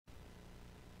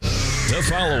The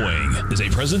following is a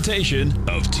presentation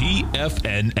of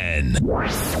TFNN.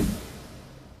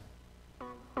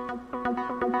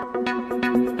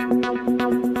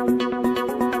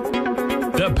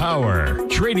 The Power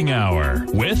Trading Hour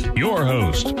with your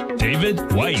host,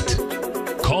 David White.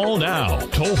 Call now,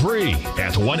 toll free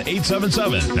at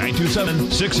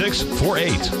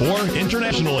 1-877-927-6648 or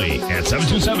internationally at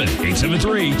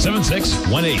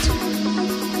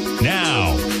 727-873-7618.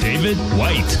 Now, David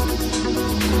White.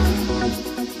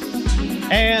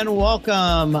 And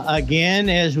welcome again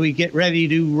as we get ready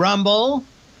to rumble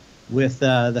with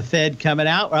the Fed coming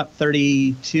out. We're up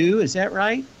 32. Is that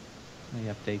right? Let me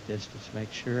update this just to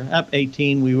make sure. Up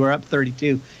 18. We were up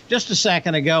 32 just a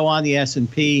second ago on the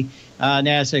S&P.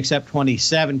 Nasdaq's up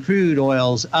 27. Crude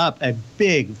oil's up a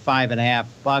big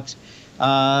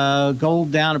 $5.50.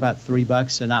 Gold down about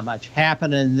 $3, so not much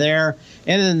happening there.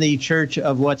 And in the church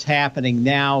of what's happening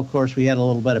now, of course, we had a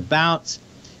little bit of bounce.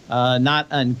 Not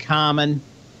uncommon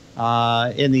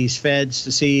in these Feds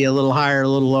to see a little higher, a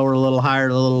little lower, a little higher,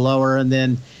 a little lower, and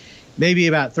then maybe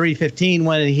about 3:15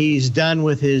 when he's done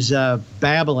with his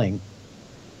babbling,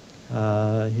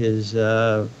 his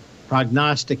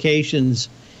prognostications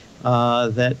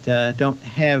that don't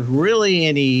have really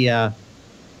any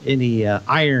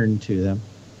iron to them.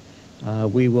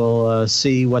 We will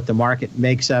see what the market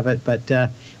makes of it,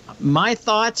 but my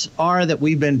thoughts are that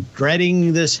we've been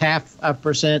dreading this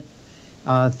 0.5%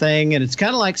 thing, and it's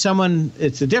kind of like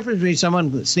it's the difference between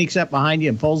someone that sneaks up behind you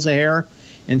and pulls the hair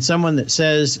and someone that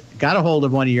says, got a hold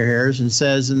of one of your hairs and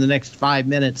says, in the next 5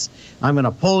 minutes, I'm going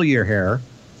to pull your hair.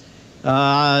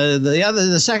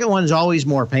 The second one is always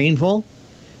more painful,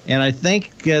 and I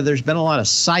think there's been a lot of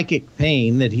psychic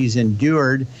pain that he's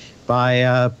endured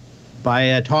by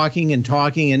talking and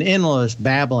endless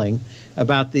babbling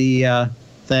about the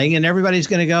thing, and everybody's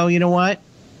going to go, you know what?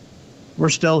 We're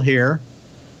still here.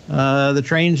 The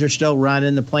trains are still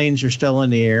running. The planes are still in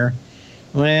the air.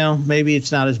 Well, maybe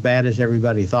it's not as bad as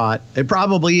everybody thought. It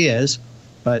probably is,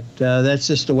 but that's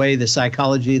just the way the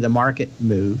psychology of the market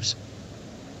moves.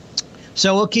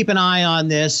 So we'll keep an eye on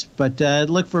this, but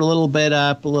look for a little bit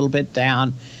up, a little bit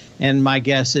down, and my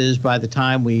guess is by the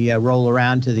time we roll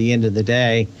around to the end of the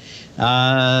day,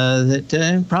 that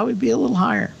it'll probably be a little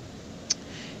higher.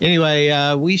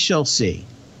 Anyway, we shall see.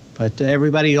 But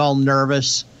everybody all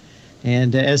nervous.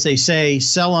 And as they say,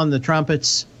 sell on the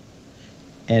trumpets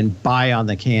and buy on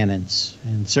the cannons.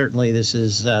 And certainly this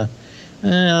is a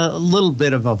little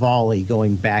bit of a volley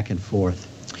going back and forth.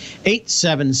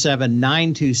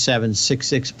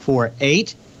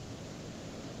 877-927-6648.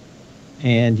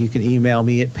 And you can email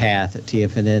me at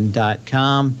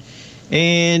path@tfnn.com.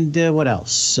 And what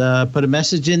else? Put a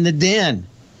message in the den.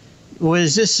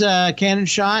 Was this a cannon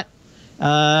shot?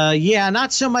 Yeah,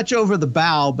 not so much over the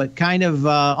bow, but kind of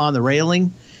on the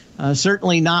railing.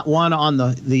 Certainly not one on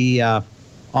the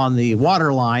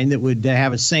water line that would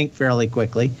have a sink fairly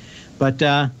quickly. But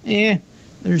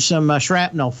there's some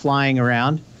shrapnel flying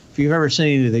around. If you've ever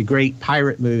seen any of the great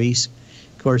pirate movies,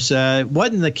 of course, it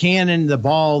wasn't the cannon, the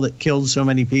ball that killed so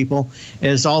many people,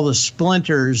 as all the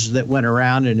splinters that went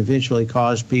around and eventually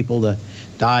caused people to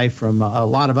die from a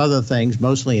lot of other things,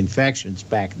 mostly infections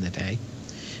back in the day.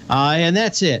 And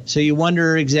that's it. So you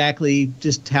wonder exactly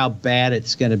just how bad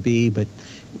it's going to be. But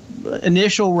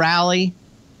initial rally,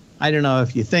 I don't know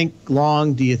if you think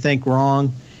long, do you think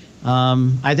wrong?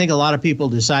 I think a lot of people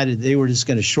decided they were just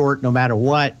going to short no matter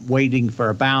what, waiting for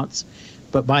a bounce.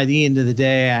 But by the end of the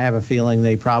day, I have a feeling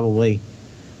they probably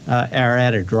are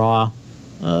at a draw.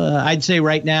 I'd say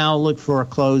right now, look for a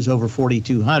close over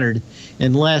 4,200,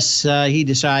 unless he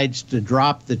decides to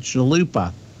drop the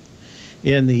chalupa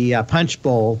in the punch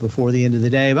bowl before the end of the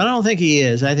day. But I don't think he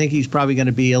is. I think he's probably going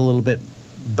to be a little bit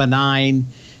benign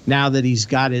now that he's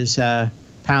got his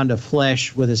pound of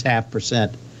flesh with his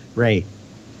 0.5% rate.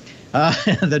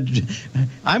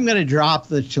 I'm going to drop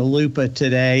the chalupa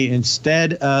today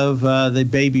instead of the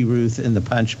Baby Ruth in the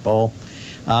punch bowl.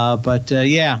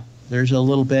 Yeah, there's a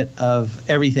little bit of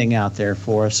everything out there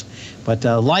for us. But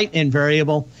light and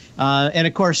variable. And,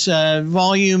 of course,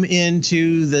 volume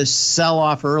into the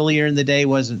sell-off earlier in the day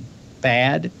wasn't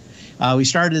bad. We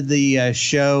started the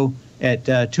show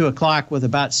at 2 o'clock with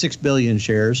about 6 billion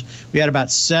shares. We had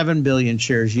about 7 billion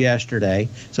shares yesterday.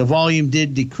 So volume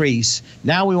did decrease.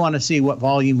 Now we want to see what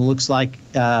volume looks like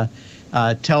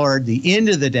toward the end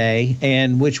of the day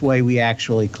and which way we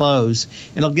actually close.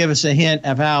 And it'll give us a hint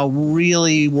of how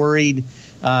really worried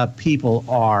people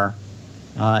are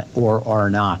or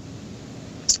are not.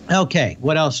 Okay,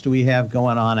 what else do we have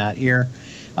going on out here?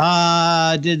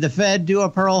 Did the Fed do a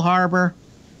Pearl Harbor?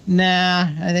 Nah,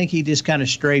 I think he just kind of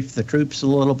strafed the troops a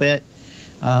little bit.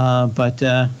 But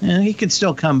he could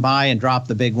still come by and drop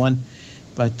the big one.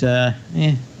 But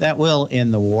that will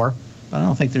end the war. But I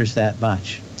don't think there's that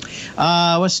much.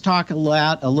 Let's talk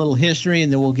about a little history,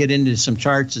 and then we'll get into some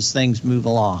charts as things move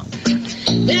along.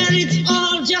 Then it's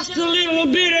all just a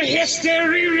little bit of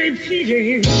history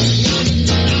repeating.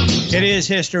 It is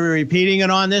history repeating,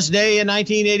 and on this day in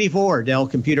 1984, Dell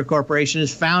Computer Corporation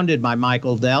is founded by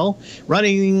Michael Dell,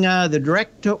 running the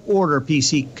direct-to-order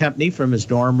PC company from his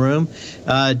dorm room.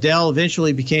 Dell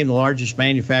eventually became the largest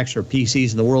manufacturer of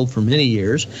PCs in the world for many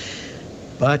years.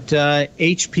 But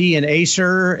HP and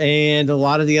Acer and a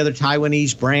lot of the other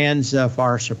Taiwanese brands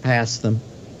far surpassed them.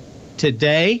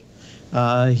 Today,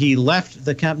 he left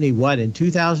the company, in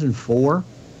 2004?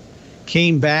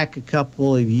 Came back a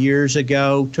couple of years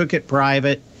ago, took it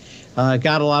private,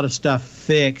 got a lot of stuff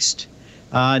fixed.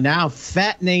 Now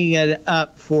fattening it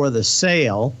up for the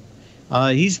sale.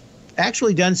 He's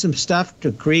actually done some stuff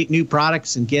to create new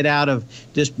products and get out of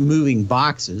just moving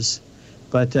boxes.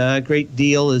 But a great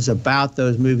deal is about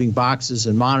those moving boxes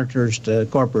and monitors to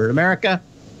corporate America.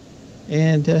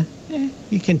 And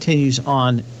he continues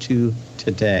on to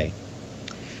today.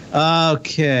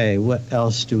 Okay, what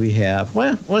else do we have?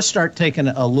 Well, let's start taking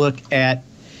a look at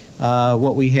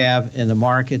what we have in the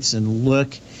markets and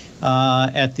look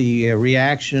at the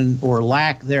reaction or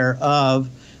lack thereof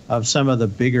of some of the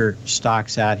bigger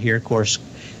stocks out here. Of course,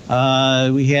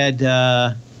 we had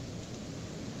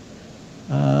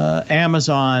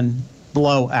Amazon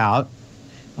blowout.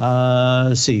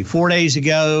 Let's see, 4 days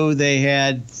ago, they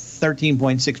had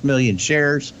 13.6 million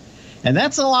shares. And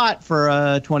that's a lot for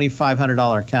a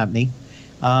 $2,500 company.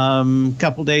 A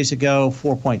couple days ago,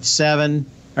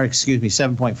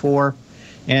 7.4,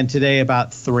 and today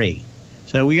about 3.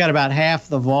 So we got about half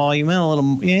the volume,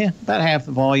 about half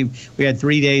the volume we had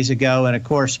 3 days ago, and of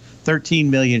course,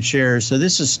 13 million shares. So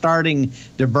this is starting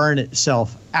to burn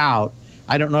itself out.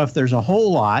 I don't know if there's a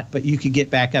whole lot, but you could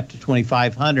get back up to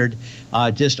 2,500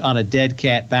 just on a dead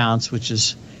cat bounce, which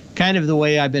is kind of the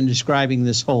way I've been describing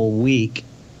this whole week.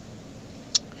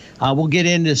 We'll get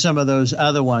into some of those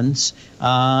other ones.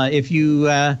 If you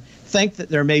think that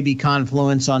there may be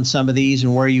confluence on some of these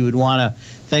and where you would want to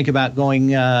think about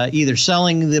going either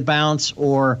selling the bounce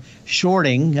or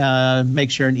shorting, make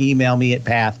sure and email me at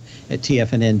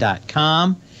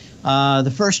path@tfnn.com.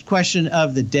 The first question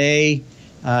of the day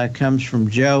comes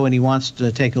from Joe, and he wants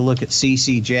to take a look at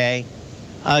CCJ.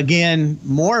 Again,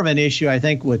 more of an issue, I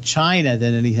think, with China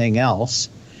than anything else.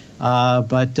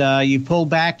 But you pull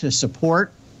back to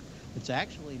support. It's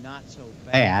actually not so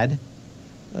bad,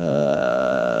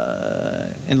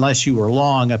 unless you were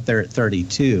long up there at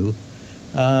 32.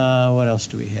 What else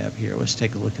do we have here? Let's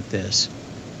take a look at this.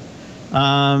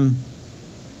 The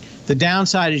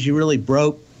downside is you really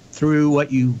broke through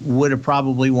what you would have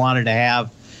probably wanted to have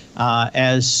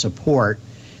as support.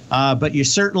 But you're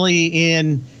certainly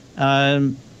in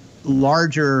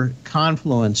larger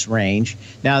confluence range.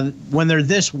 Now, when they're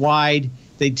this wide,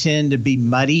 they tend to be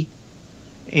muddy.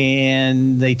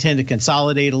 And they tend to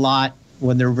consolidate a lot.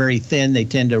 When they're very thin, they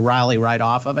tend to rally right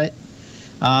off of it.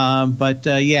 But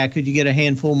could you get a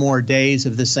handful more days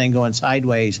of this thing going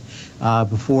sideways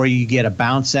before you get a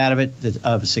bounce out of it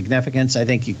of significance? I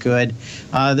think you could.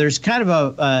 There's kind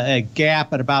of a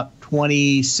gap at about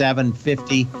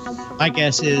 27.50. My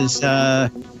guess is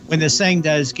when this thing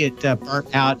does get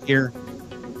burnt out here,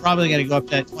 probably going to go up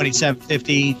to that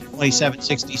 27.50,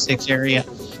 27.66 area,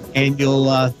 and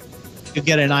you'll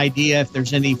get an idea if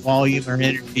there's any volume or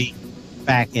energy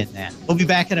back in that. We'll be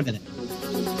back in a minute.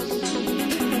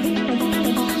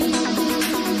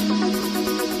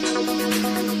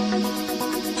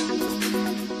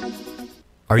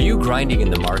 Are you grinding in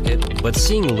the market, but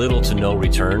seeing little to no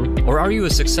return? Or are you a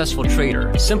successful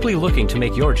trader, simply looking to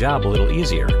make your job a little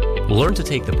easier? Learn to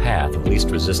take the path of least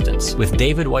resistance with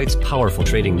David White's powerful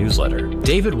trading newsletter.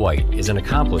 David White is an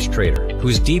accomplished trader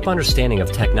whose deep understanding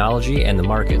of technology and the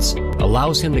markets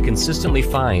allows him to consistently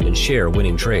find and share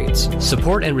winning trades.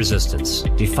 Support and resistance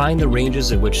define the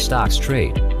ranges in which stocks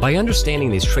trade. By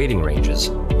understanding these trading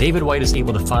ranges, David White is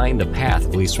able to find the path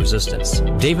of least resistance.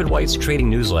 David White's trading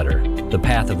newsletter, The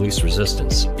Path of Least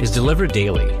Resistance, is delivered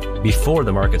daily before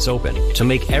the markets open to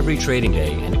make every trading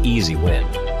day an easy win.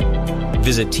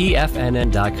 Visit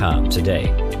TFNN.com today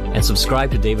and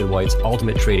subscribe to David White's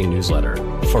Ultimate Trading Newsletter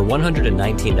for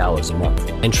 $119 a month.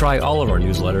 And try all of our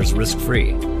newsletters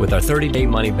risk-free with our 30-day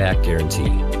money-back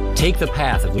guarantee. Take the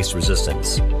path of least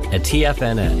resistance at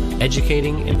TFNN,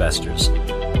 educating investors.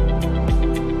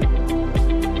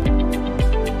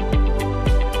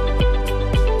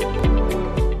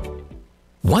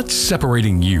 What's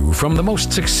separating you from the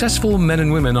most successful men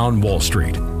and women on Wall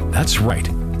Street? That's right.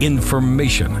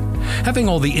 information. Having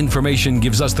all the information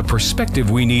gives us the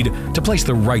perspective we need to place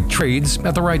the right trades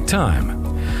at the right time.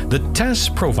 The TAS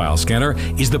Profile Scanner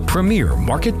is the premier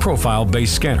market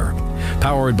profile-based scanner.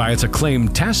 Powered by its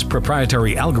acclaimed TAS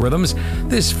proprietary algorithms,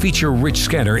 this feature-rich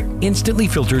scanner instantly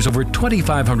filters over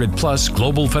 2,500 plus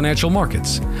global financial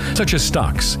markets, such as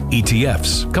stocks,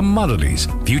 ETFs, commodities,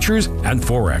 futures, and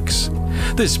Forex.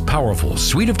 This powerful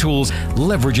suite of tools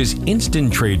leverages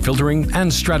instant trade filtering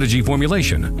and strategy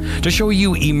formulation to show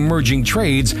you emerging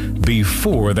trades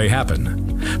before they happen.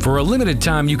 For a limited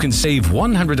time, you can save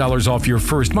 $100 off your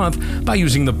first month by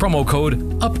using the promo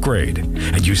code UPGRADE,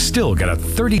 and you still get a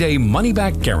 30-day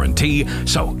money-back guarantee,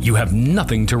 so you have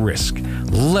nothing to risk.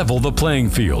 Level the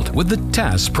playing field with the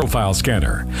TAS Profile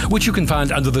Scanner, which you can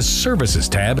find under the Services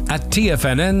tab at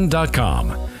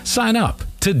TFNN.com. Sign up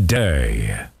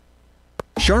today.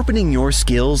 Sharpening your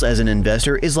skills as an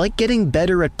investor is like getting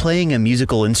better at playing a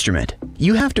musical instrument.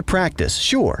 You have to practice,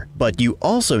 sure, but you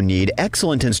also need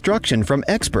excellent instruction from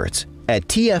experts. At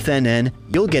TFNN,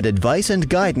 you'll get advice and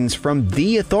guidance from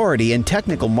the authority in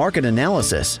technical market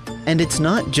analysis. And it's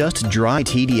not just dry,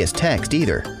 tedious text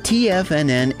either.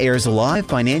 TFNN airs live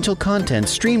financial content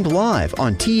streamed live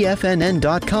on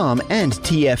TFNN.com and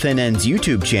TFNN's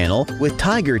YouTube channel with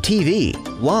Tiger TV,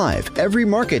 live every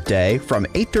market day from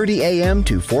 8:30 a.m.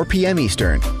 to 4 p.m.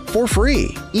 Eastern, for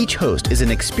free. Each host is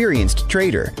an experienced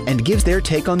trader and gives their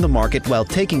take on the market while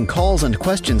taking calls and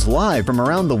questions live from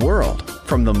around the world.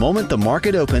 From the moment the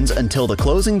market opens until the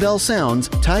closing bell sounds,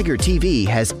 Tiger TV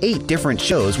has 8 different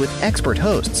shows with expert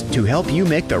hosts to help you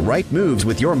make the right moves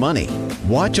with your money.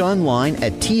 Watch online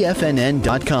at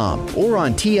TFNN.com or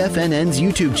on TFNN's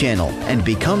YouTube channel and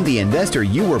become the investor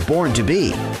you were born to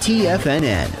be.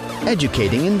 TFNN,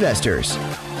 educating investors.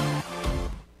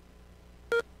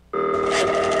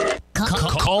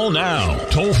 Call now,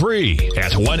 toll free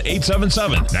at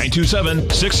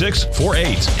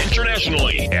 1-877-927-6648.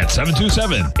 Internationally at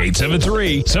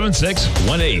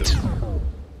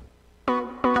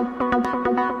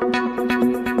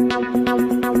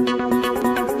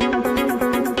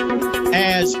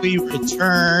As we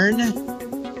return,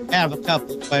 I have a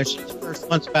couple of questions. First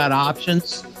one's about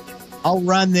options. I'll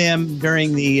run them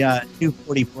during the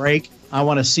 2:40 break. I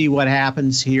want to see what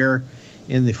happens here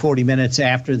in the 40 minutes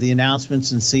after the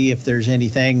announcements and see if there's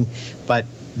anything. But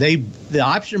the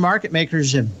option market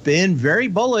makers have been very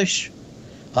bullish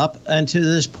up until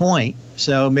this point.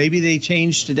 So maybe they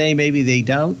change today, maybe they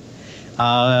don't.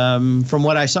 From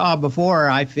what I saw before,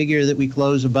 I figure that we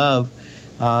close above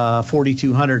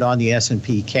 4,200 on the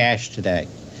S&P cash today.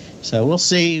 So we'll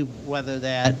see whether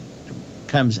that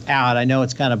comes out. I know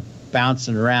it's kind of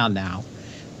bouncing around now,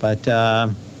 but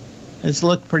it's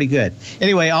looked pretty good.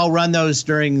 Anyway, I'll run those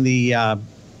during the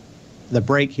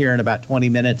break here in about 20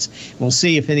 minutes. We'll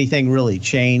see if anything really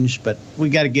changed, but we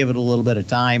got to give it a little bit of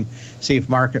time, see if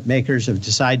market makers have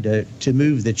decided to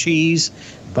move the cheese.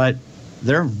 But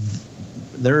they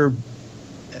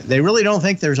really don't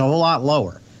think there's a whole lot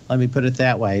lower. Let me put it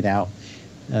that way. Now,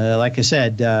 like I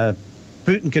said,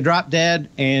 Putin could drop dead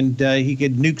and he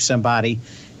could nuke somebody,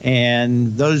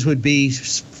 and those would be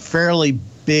fairly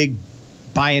big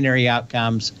binary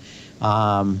outcomes.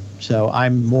 So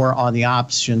I'm more on the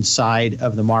option side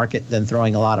of the market than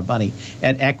throwing a lot of money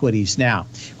at equities now.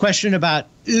 Question about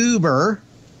Uber,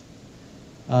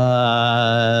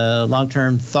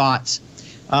 long-term thoughts.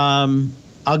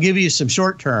 I'll give you some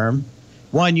short-term.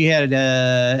 One, you had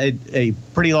a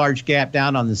pretty large gap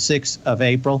down on the 6th of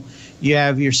April. You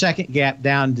have your second gap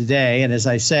down today. And as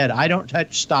I said, I don't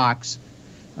touch stocks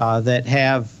that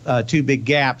have 2 big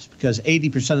gaps, because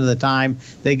 80% of the time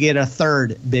they get a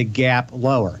third big gap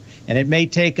lower. And it may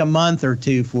take a month or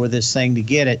two for this thing to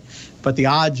get it, but the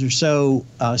odds are so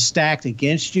stacked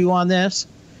against you on this.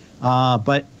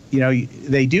 But, you know,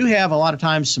 they do have a lot of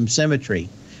times some symmetry.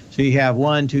 So you have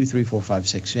 1, 2, 3, 4, 5,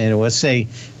 6. And let's say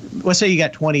you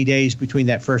got 20 days between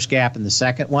that first gap and the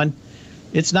second one.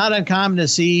 It's not uncommon to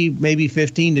see maybe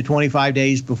 15 to 25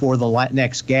 days before the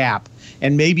next gap.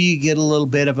 And maybe you get a little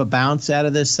bit of a bounce out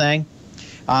of this thing.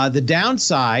 The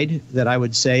downside that I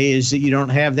would say is that you don't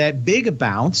have that big a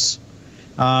bounce.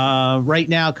 Right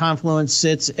now, Confluence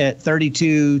sits at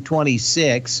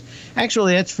 32.26.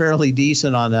 Actually, that's fairly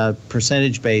decent on a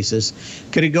percentage basis.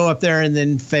 Could it go up there and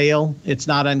then fail? It's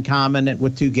not uncommon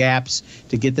with 2 gaps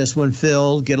to get this one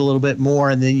filled, get a little bit more,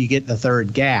 and then you get the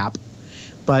third gap.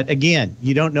 But again,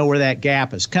 you don't know where that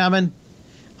gap is coming.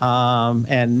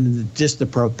 And just the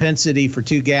propensity for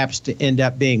 2 gaps to end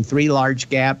up being 3 large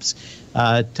gaps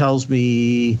tells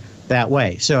me that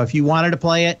way. So if you wanted to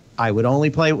play it, I would only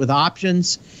play it with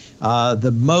options.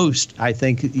 The most I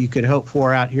think you could hope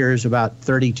for out here is about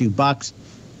 $32.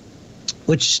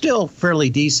 which is still fairly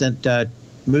decent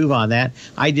move on that.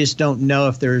 I just don't know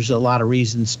if there's a lot of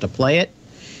reasons to play it.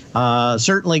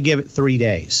 Certainly give it 3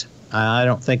 days. I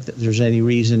don't think that there's any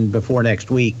reason before next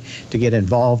week to get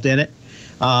involved in it.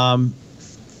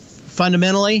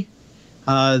 Fundamentally,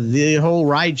 the whole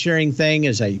ride-sharing thing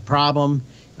is a problem.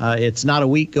 It's not a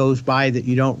week goes by that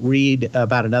you don't read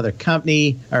about another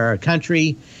company or a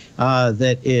country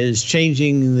that is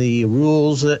changing the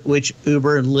rules at which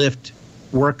Uber and Lyft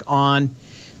work on.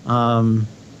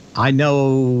 I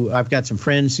know I've got some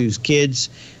friends whose kids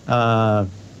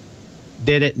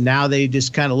did it. Now they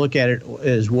just kind of look at it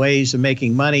as ways of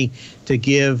making money to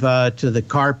give to the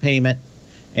car payment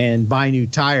and buy new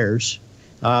tires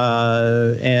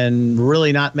and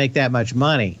really not make that much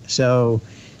money. So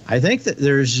I think that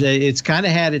it's kind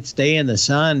of had its day in the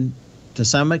sun to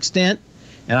some extent.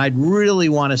 And I'd really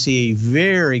want to see a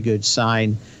very good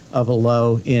sign of a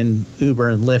low in Uber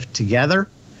and Lyft together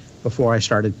before I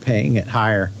started paying it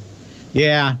higher.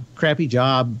 Yeah, crappy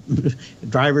job.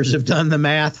 Drivers have done the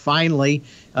math finally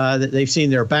that they've seen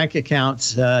their bank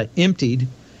accounts emptied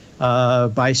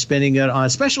by spending it on,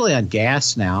 especially on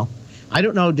gas now. I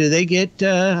don't know. Do they get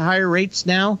higher rates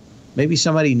now? Maybe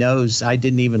somebody knows. I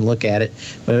didn't even look at it,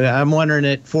 but I'm wondering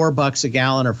at $4 a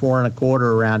gallon or $4.25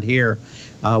 around here,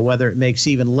 whether it makes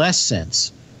even less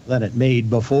sense than it made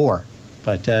before.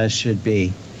 But should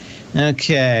be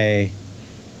okay.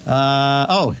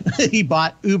 He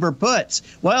bought Uber puts.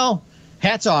 Well,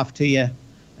 hats off to you.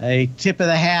 A tip of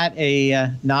the hat,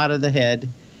 a nod of the head,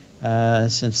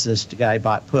 since this guy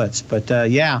bought puts. But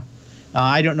I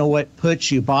don't know what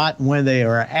puts you bought and when they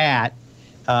are at.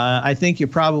 I think you're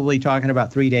probably talking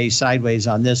about 3 days sideways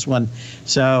on this one.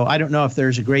 So I don't know if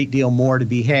there's a great deal more to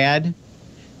be had.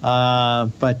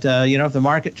 But if the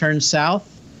market turns south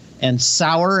and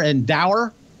sour and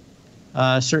dour,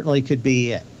 certainly could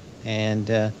be it.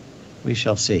 And we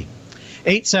shall see.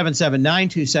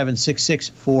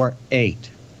 877-927-6648.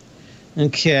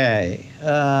 Okay.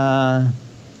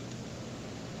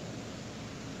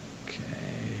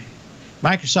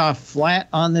 Microsoft flat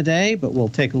on the day, but we'll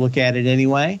take a look at it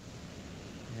anyway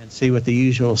and see what the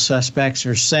usual suspects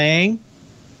are saying.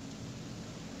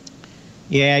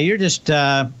 Yeah, you're just,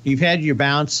 you've had your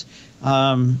bounce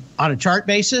on a chart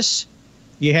basis.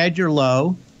 You had your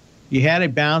low. You had a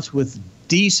bounce with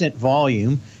decent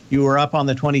volume. You were up on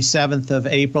the 27th of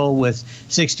April with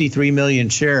 63 million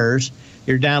shares.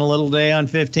 You're down a little today on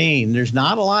 15. There's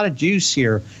not a lot of juice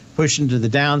here pushing to the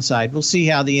downside. We'll see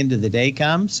how the end of the day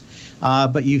comes.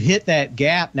 But you've hit that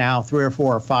gap now 3 or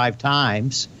 4 or 5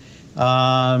 times.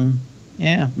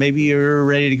 Maybe you're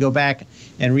ready to go back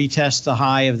and retest the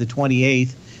high of the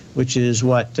 28th, which is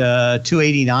what,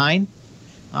 289?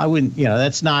 I wouldn't,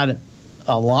 that's not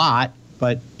a lot,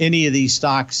 but any of these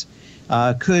stocks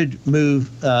could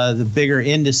move the bigger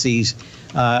indices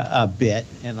a bit.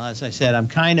 And as I said, I'm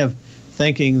kind of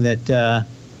thinking that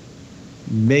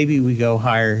maybe we go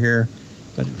higher here,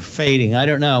 but fading. I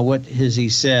don't know. What has he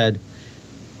said?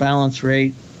 Balance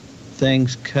rate,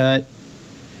 things cut.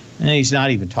 And he's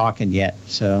not even talking yet,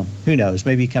 so who knows?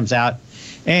 Maybe he comes out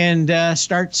and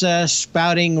starts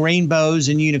spouting rainbows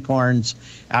and unicorns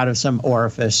out of some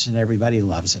orifice, and everybody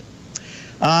loves it.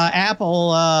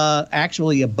 Apple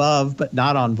actually above, but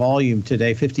not on volume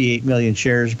today, 58 million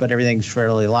shares, but everything's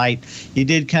fairly light. You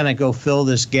did kind of go fill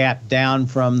this gap down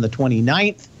from the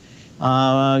 29th.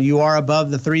 You are above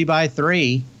the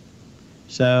 3x3,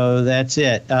 so that's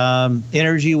it.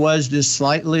 Energy was just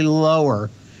slightly lower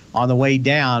on the way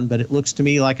down, but it looks to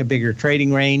me like a bigger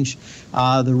trading range.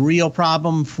 The real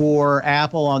problem for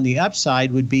Apple on the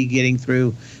upside would be getting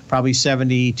through probably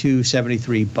 $72,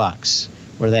 $73,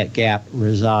 where that gap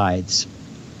resides.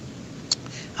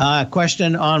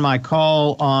 Question on my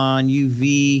call on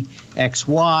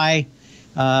UVXY.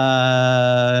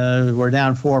 We're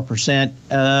down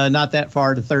 4%, not that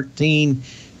far to 13.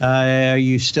 Are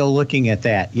you still looking at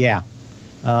that? Yeah.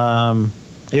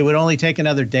 It would only take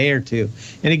another day or two.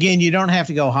 And again, you don't have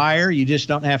to go higher. You just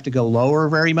don't have to go lower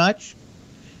very much.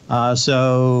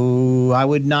 So I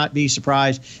would not be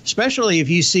surprised, especially if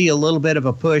you see a little bit of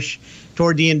a push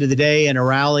toward the end of the day and a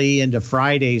rally into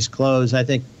Friday's close. I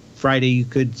think Friday you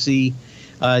could see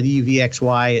the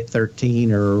UVXY at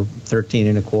 13 or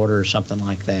 13.25 or something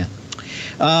like that.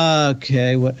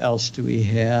 Okay, what else do we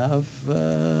have?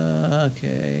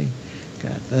 Okay,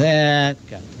 got that.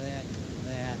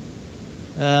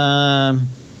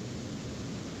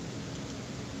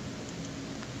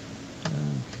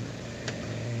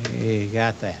 Okay,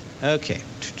 got that. Okay,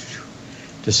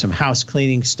 just some house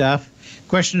cleaning stuff.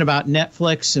 Question about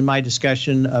Netflix and my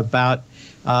discussion about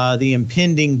the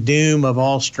impending doom of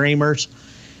all streamers.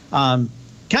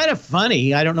 kind of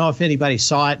funny. I don't know if anybody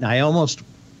saw it, and I almost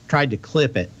tried to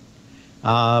clip it.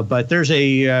 But there's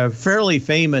a fairly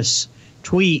famous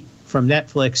tweet from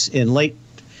Netflix in late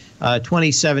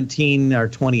 2017 or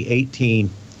 2018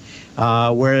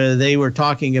 where they were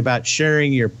talking about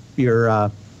sharing your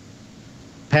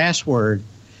password,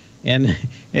 and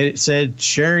it said,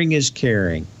 sharing is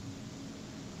caring.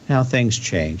 How things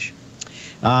change.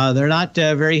 They're not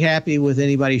very happy with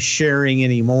anybody sharing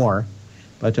anymore,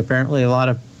 but apparently a lot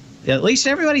of, at least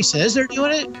everybody says they're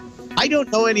doing it. I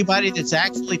don't know anybody that's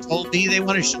actually told me they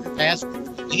want to share passwords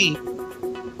with me.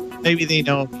 Maybe they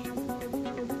know me.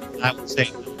 I would say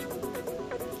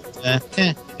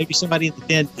maybe somebody in the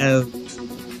den knows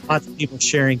lots of people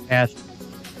sharing passwords.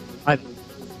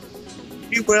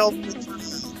 We will.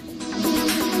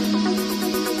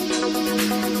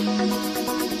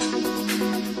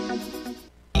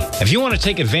 If you want to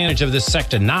take advantage of this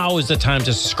sector, now is the time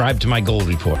to subscribe to my Gold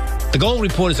Report. The Gold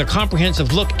Report is a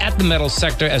comprehensive look at the metal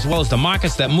sector as well as the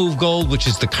markets that move gold, which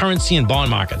is the currency and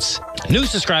bond markets. New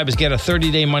subscribers get a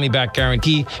 30-day money-back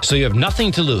guarantee, so you have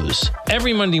nothing to lose.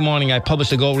 Every Monday morning, I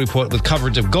publish the Gold Report with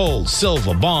coverage of gold,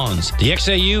 silver, bonds, the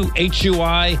XAU,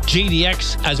 HUI,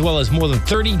 GDX, as well as more than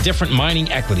 30 different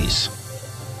mining equities.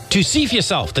 To see for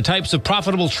yourself the types of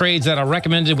profitable trades that are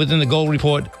recommended within the Gold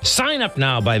Report, sign up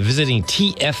now by visiting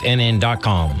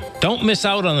TFNN.com. Don't miss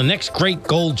out on the next great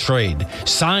gold trade.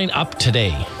 Sign up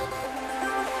today.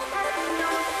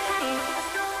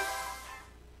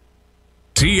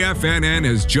 TFNN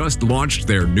has just launched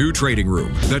their new trading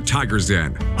room, the Tiger's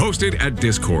Den. Hosted at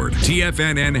Discord,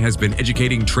 TFNN has been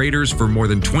educating traders for more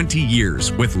than 20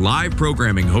 years with live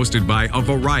programming hosted by a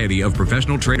variety of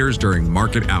professional traders during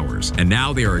market hours. And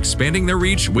now they are expanding their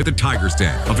reach with the Tiger's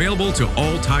Den. Available to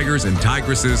all tigers and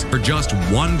tigresses for just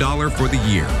 $1 for the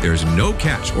year. There's no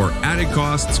catch or added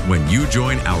costs when you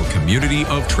join our community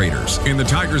of traders. In the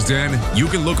Tiger's Den, you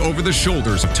can look over the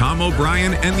shoulders of Tom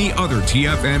O'Brien and the other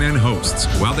TFNN hosts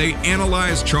while they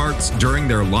analyze charts during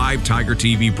their live Tiger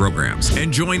TV programs,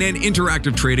 and join an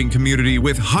interactive trading community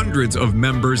with hundreds of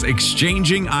members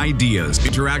exchanging ideas.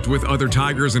 Interact with other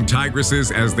tigers and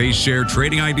tigresses as they share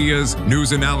trading ideas,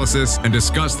 news analysis, and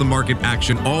discuss the market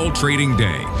action all trading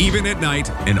day, even at night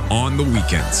and on the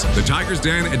weekends. The Tiger's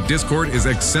Den at Discord is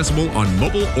accessible on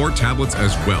mobile or tablets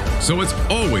as well, so it's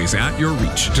always at your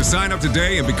reach. To sign up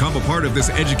today and become a part of this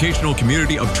educational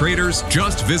community of traders,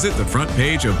 just visit the front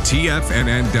page of TFNN.com.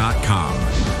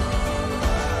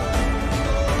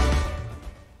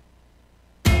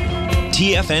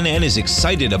 TFNN is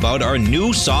excited about our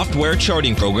new software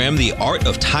charting program, The Art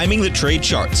of Timing the Trade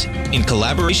Charts. In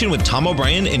collaboration with Tom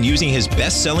O'Brien and using his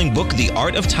best-selling book, The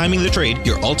Art of Timing the Trade,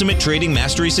 Your Ultimate Trading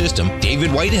Mastery System,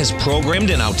 David White has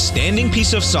programmed an outstanding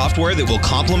piece of software that will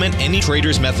complement any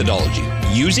trader's methodology.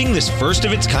 Using this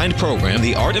first-of-its-kind program,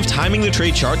 The Art of Timing the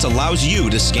Trade Charts allows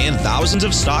you to scan thousands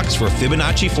of stocks for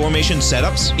Fibonacci formation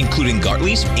setups, including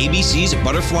Gartley's, ABCs,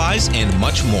 butterflies, and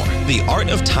much more. The Art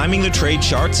of Timing the Trade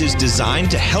Charts is designed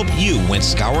to help you when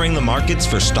scouring the markets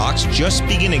for stocks just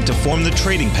beginning to form the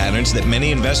trading patterns that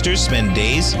many investors spend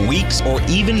days, weeks, or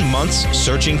even months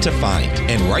searching to find.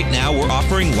 And right now, we're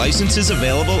offering licenses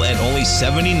available at only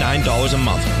 $79 a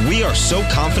month. We are so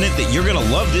confident that you're going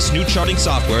to love this new charting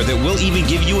software that will even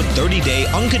give you a 30-day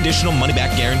unconditional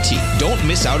money-back guarantee. Don't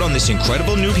miss out on this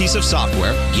incredible new piece of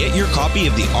software. Get your copy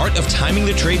of The Art of Timing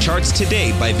the Trade Charts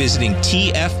today by visiting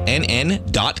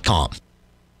TFNN.com.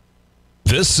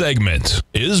 This segment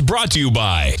is brought to you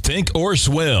by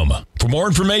Thinkorswim. For more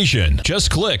information,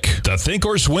 just click the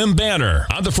Thinkorswim banner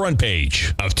on the front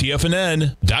page of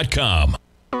TFNN.com.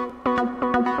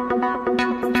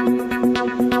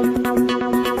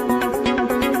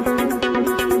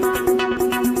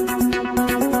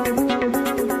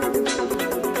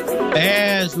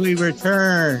 As we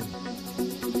return,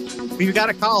 we've got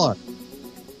a caller.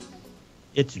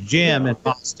 It's Jim in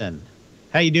Boston.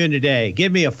 How you doing today? Give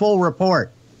me a full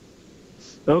report.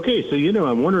 Okay, so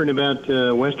I'm wondering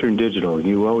about Western Digital.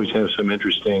 You always have some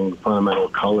interesting fundamental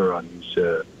color on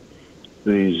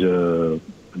these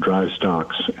drive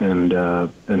stocks, and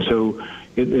so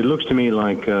it looks to me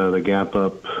like the gap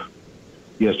up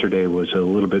yesterday was a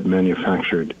little bit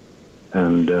manufactured,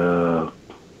 and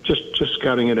just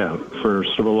scouting it out for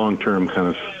sort of a long-term kind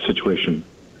of situation.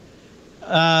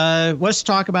 Let's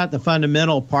talk about the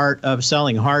fundamental part of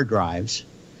selling hard drives.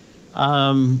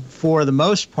 For the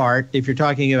most part, if you're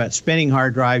talking about spinning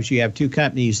hard drives, you have two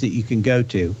companies that you can go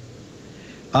to.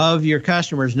 Of your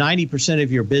customers, 90%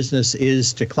 of your business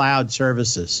is to cloud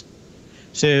services.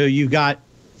 So you've got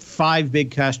 5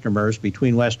 big customers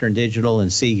between Western Digital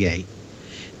and Seagate.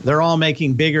 They're all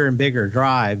making bigger and bigger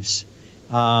drives.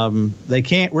 They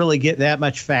can't really get that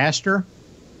much faster.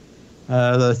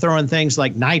 They're throwing things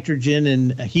like nitrogen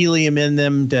and helium in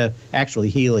them to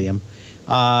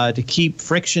keep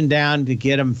friction down, to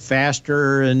get them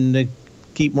faster and to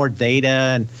keep more data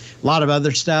and a lot of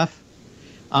other stuff.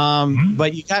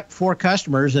 But you got 4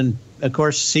 customers, and of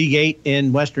course, Seagate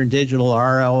and Western Digital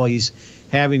are always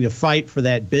having to fight for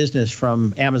that business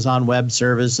from Amazon Web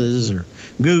Services or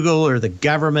Google or the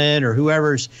government or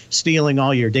whoever's stealing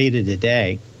all your data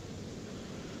today.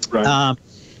 Right.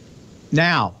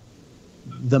 Now,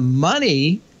 the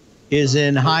money is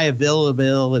in high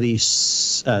availability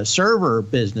server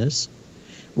business,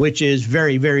 which is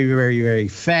very, very, very, very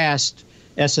fast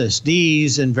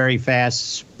SSDs and very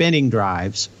fast spinning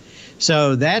drives.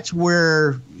 So that's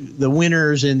where the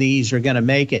winners in these are going to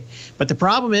make it. But the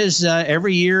problem is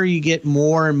every year you get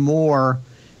more and more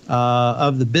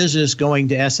of the business going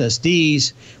to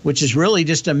SSDs, which is really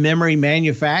just a memory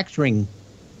manufacturing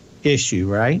issue,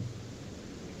 right?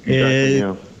 Exactly,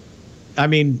 yeah. I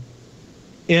mean,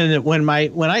 when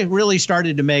I really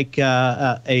started to make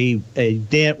a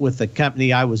dent with the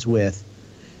company I was with,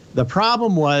 the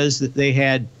problem was that they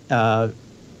had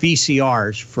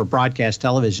VCRs for broadcast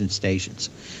television stations,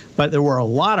 but there were a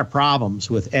lot of problems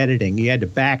with editing. You had to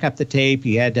back up the tape.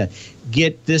 You had to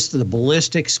get this to the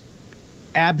ballistics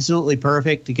absolutely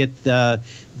perfect to get the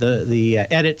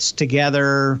edits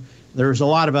together. There's a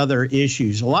lot of other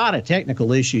issues, a lot of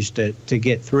technical issues to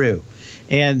get through.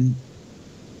 And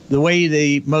the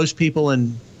way most people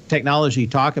in technology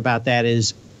talk about that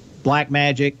is black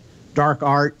magic, dark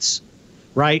arts,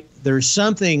 right? There's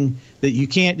something that you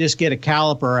can't just get a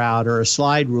caliper out or a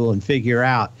slide rule and figure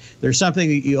out. There's something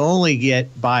that you only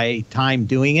get by time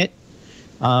doing it.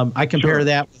 I compare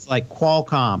that with like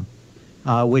Qualcomm,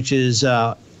 which is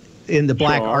in the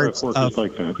black arts of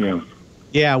like that, yeah.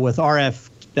 Yeah, with RF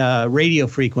radio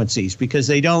frequencies, because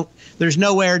there's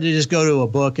nowhere to just go to a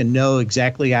book and know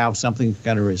exactly how something's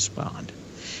going to respond.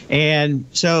 And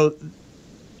so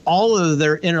all of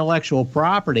their intellectual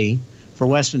property for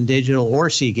Western Digital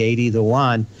or Seagate, either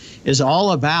one, is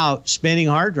all about spinning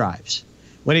hard drives.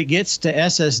 When it gets to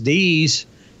SSDs,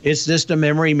 it's just a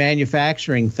memory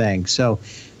manufacturing thing. So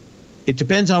it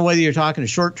depends on whether you're talking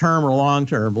short term or long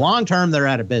term. Long term, they're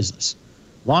out of business.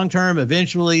 Long term,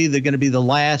 eventually, they're going to be the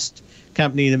last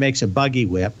company that makes a buggy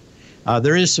whip.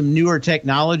 There is some newer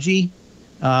technology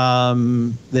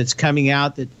that's coming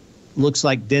out that looks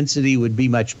like density would be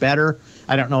much better.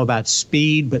 I don't know about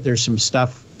speed, but there's some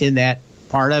stuff in that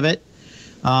part of it.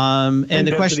 And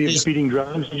the question is, speeding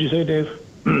drives, did you say, Dave?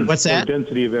 What's that?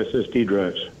 Density of SSD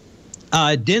drives.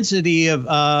 Density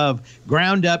of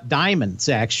ground up diamonds,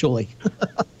 actually.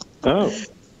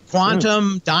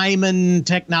 Quantum diamond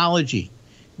technology,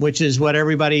 which is what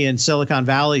everybody in Silicon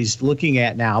Valley is looking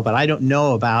at now. But I don't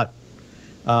know about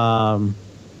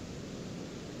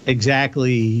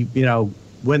exactly,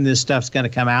 when this stuff's going to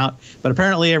come out. But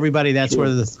apparently everybody, that's where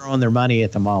they're throwing their money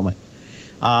at the moment.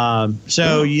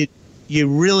 So you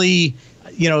really,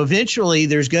 eventually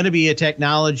there's going to be a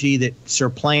technology that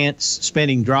supplants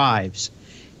spinning drives.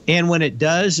 And when it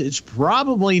does, it's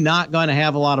probably not going to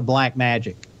have a lot of black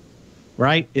magic,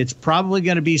 right? It's probably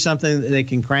going to be something that they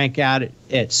can crank out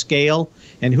at scale.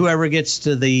 And whoever gets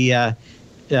to the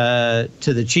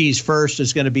cheese first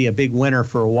is going to be a big winner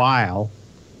for a while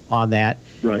on that.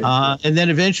 Right. And then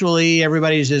eventually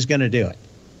everybody's just going to do it.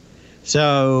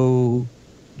 So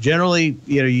generally,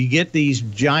 you get these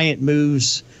giant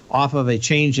moves off of a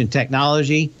change in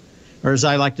technology, or as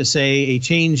I like to say, a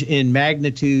change in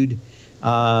magnitude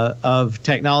of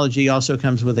technology also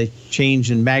comes with a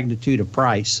change in magnitude of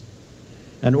price,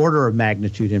 an order of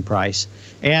magnitude in price.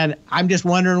 And I'm just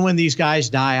wondering when these guys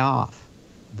die off,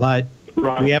 but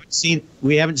we haven't seen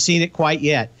it quite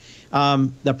yet.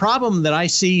 The problem that I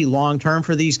see long term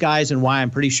for these guys, and why I'm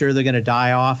pretty sure they're going to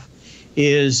die off,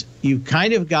 is you've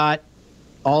kind of got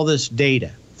all this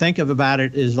data. Think about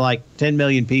it as like 10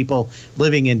 million people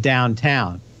living in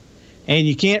downtown. And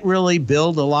you can't really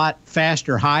build a lot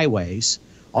faster highways.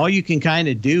 All you can kind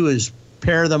of do is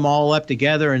pair them all up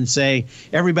together and say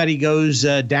everybody goes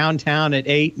downtown at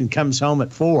 8 and comes home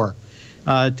at 4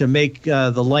 to make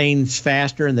the lanes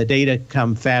faster and the data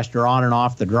come faster on and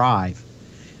off the drive.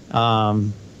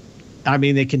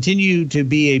 They continue to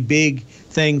be a big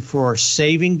thing for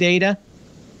saving data,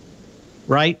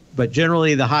 right? But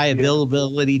generally the high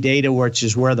availability data, which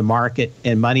is where the market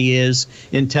and money is,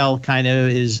 Intel kind of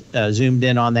is zoomed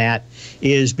in on that,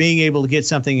 is being able to get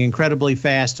something incredibly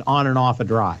fast on and off a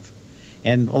drive.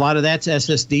 And a lot of that's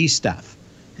SSD stuff.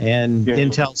 And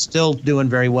Intel's still doing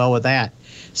very well with that.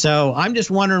 So I'm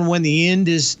just wondering when the end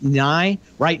is nigh.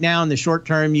 Right now in the short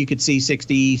term, you could see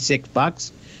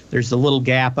 $66. There's a little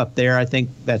gap up there. I think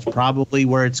that's probably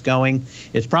where it's going.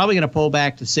 It's probably going to pull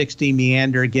back to 60,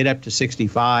 meander, get up to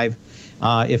 65.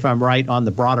 If I'm right on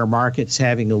the broader markets,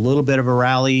 having a little bit of a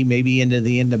rally, maybe into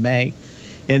the end of May.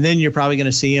 And then you're probably going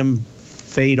to see them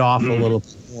fade off a little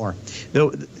bit more.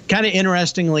 Though, kind of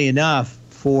interestingly enough,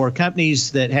 for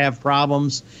companies that have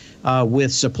problems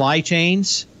with supply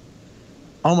chains,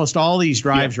 almost all these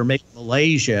drives are made in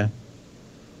Malaysia.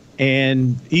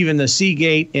 And even the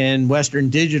Seagate and Western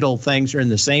Digital things are in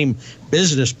the same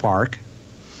business park.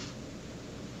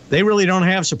 They really don't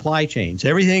have supply chains.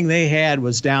 Everything they had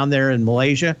was down there in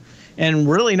Malaysia and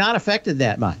really not affected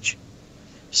that much.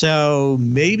 So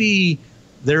maybe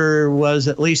there was,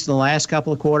 at least in the last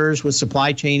couple of quarters, with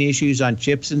supply chain issues on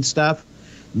chips and stuff,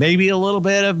 maybe a little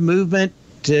bit of movement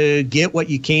to get what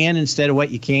you can instead of what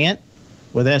you can't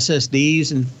with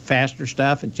SSDs and faster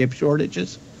stuff and chip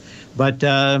shortages. But,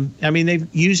 I mean, they've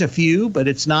used a few, but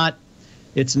it's not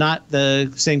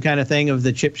the same kind of thing of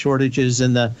the chip shortages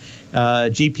in the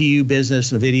GPU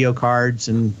business and video cards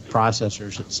and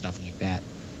processors and stuff like that.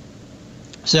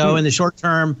 So in the short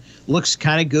term, looks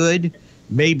kind of good.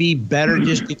 Maybe better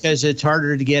just because it's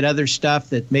harder to get other stuff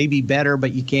that may be better,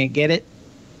 but you can't get it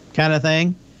kind of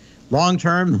thing. Long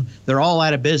term, they're all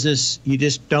out of business. You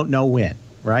just don't know when,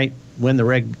 right? When the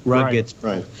rug gets.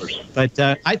 Right. But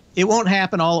it won't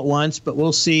happen all at once, but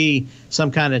we'll see some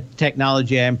kind of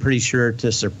technology, I'm pretty sure,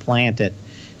 to supplant it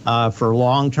for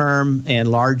long-term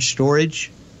and large storage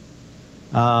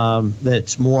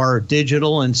that's more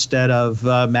digital instead of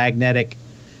magnetic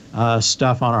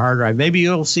stuff on a hard drive. Maybe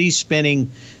you'll see spinning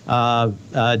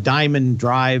diamond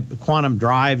drive, quantum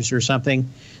drives or something.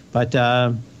 But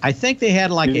I think they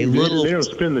had like a little. They don't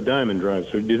spin the diamond drive,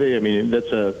 so do they? I mean,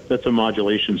 that's a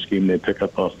modulation scheme they pick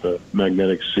up off the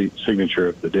magnetic signature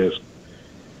of the disk.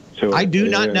 So I do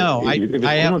not know. If it's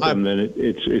quantum, then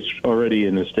it's already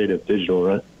in a state of digital,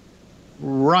 right?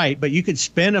 Right, but you could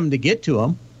spin them to get to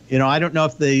them. You know, I don't know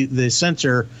if the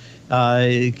sensor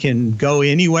can go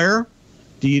anywhere.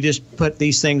 Do you just put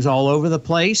these things all over the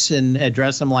place and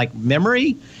address them like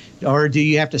memory? Or do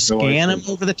you have to scan them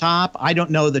over the top? I don't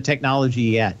know the technology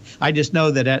yet. I just know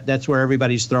that that's where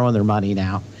everybody's throwing their money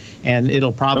now. And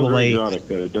it'll probably... Sounds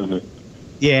exotic, doesn't it?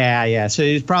 Yeah. So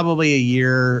it's probably a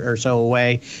year or so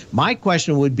away. My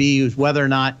question would be is whether or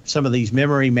not some of these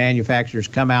memory manufacturers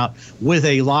come out with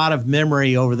a lot of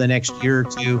memory over the next year or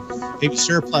two, maybe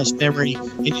surplus memory.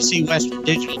 And you see Western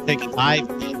Digital take it live,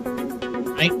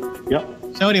 right? Yep.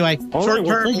 So anyway, short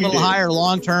term, a little higher,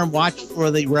 long term, watch for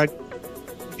the rug.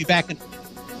 Be back in.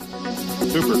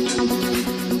 Super.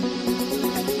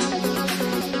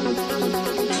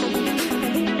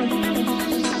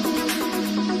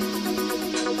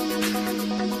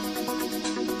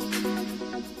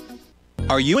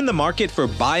 Are you in the market for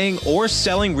buying or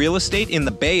selling real estate in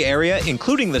the Bay Area,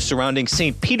 including the surrounding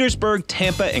St. Petersburg,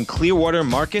 Tampa, and Clearwater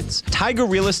markets? Tiger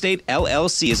Real Estate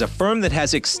LLC is a firm that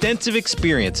has extensive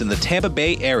experience in the Tampa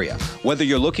Bay area. Whether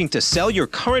you're looking to sell your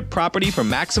current property for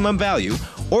maximum value,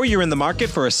 or you're in the market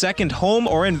for a second home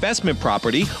or investment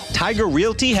property, Tiger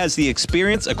Realty has the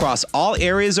experience across all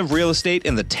areas of real estate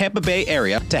in the Tampa Bay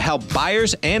area to help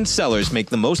buyers and sellers make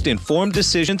the most informed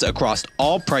decisions across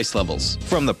all price levels.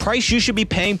 From the price you should be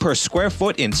paying per square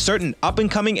foot in certain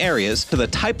up-and-coming areas to the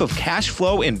type of cash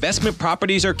flow investment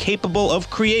properties are capable of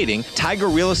creating, Tiger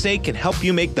Real Estate can help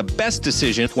you make the best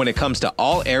decision when it comes to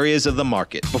all areas of the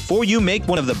market. Before you make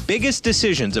one of the biggest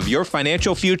decisions of your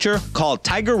financial future, call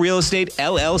Tiger Real Estate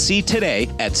LLC today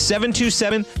at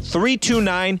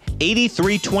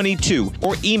 727-329-8322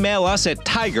 or email us at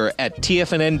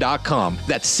tiger@tfnn.com.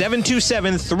 That's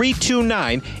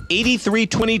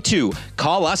 727-329-8322.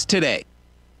 Call us today.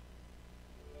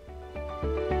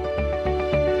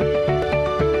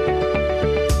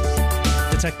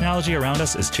 Technology around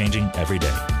us is changing every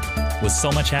day. With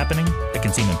so much happening, it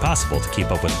can seem impossible to keep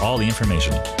up with all the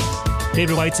information.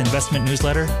 David White's investment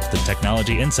newsletter, The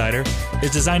Technology Insider,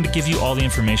 is designed to give you all the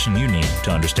information you need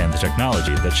to understand the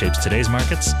technology that shapes today's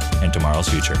markets and tomorrow's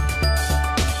future.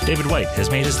 David White has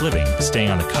made his living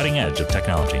staying on the cutting edge of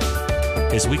technology.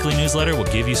 His weekly newsletter will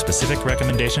give you specific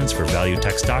recommendations for value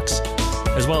tech stocks,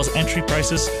 as well as entry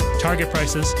prices, target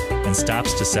prices, and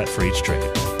stops to set for each trade.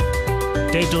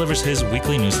 Dave delivers his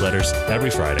weekly newsletters every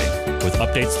Friday with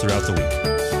updates throughout the week.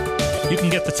 You can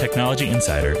get the Technology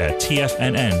Insider at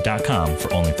TFNN.com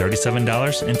for only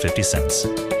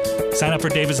 $37.50. Sign up for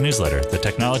David's newsletter, The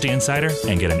Technology Insider,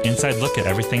 and get an inside look at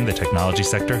everything the technology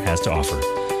sector has to offer.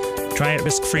 Try it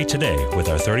risk-free today with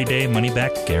our 30-day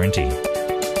money-back guarantee.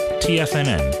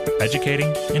 TFNN, educating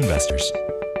investors.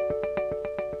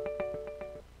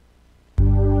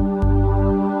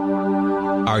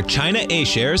 Are China A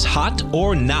shares hot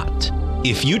or not?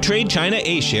 If you trade China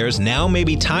A shares, now may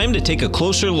be time to take a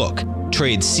closer look.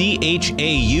 Trade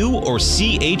CHAU or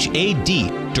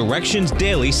CHAD, Directions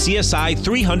Daily CSI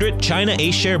 300 China A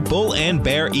Share Bull and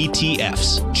Bear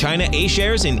ETFs. China A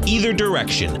shares in either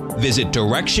direction. Visit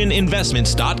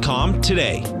directioninvestments.com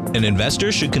today. An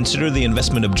investor should consider the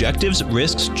investment objectives,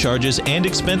 risks, charges, and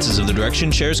expenses of the Direction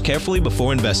shares carefully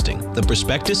before investing. The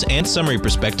prospectus and summary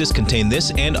prospectus contain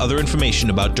this and other information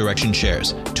about Direction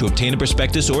shares. To obtain a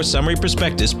prospectus or summary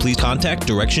prospectus, please contact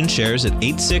Direction shares at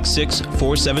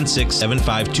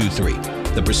 866-476-7523.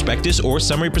 The prospectus or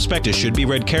summary prospectus should be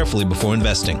read carefully before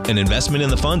investing. An investment in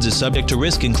the funds is subject to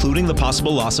risk, including the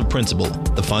possible loss of principal.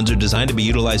 The funds are designed to be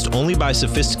utilized only by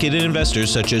sophisticated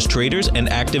investors such as traders and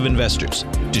active investors.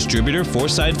 Distributor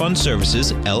Foreside Fund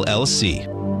Services, LLC.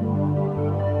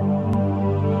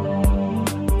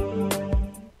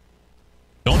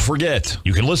 Don't forget,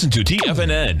 you can listen to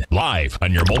TFNN live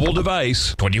on your mobile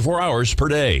device 24 hours per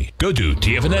day. Go to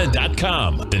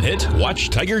TFNN.com, then hit Watch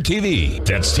Tiger TV.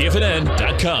 That's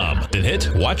TFNN.com, then hit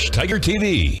Watch Tiger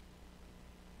TV.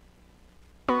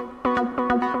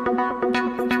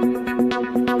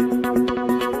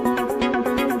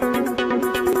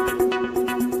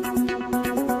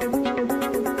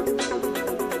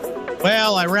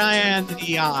 Well, I ran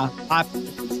the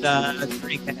options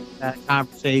during that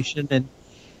conversation, and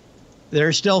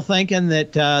they're still thinking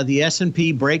that the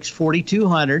S&P breaks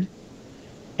 4,200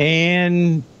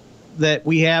 and that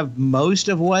we have most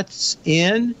of what's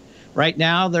in. Right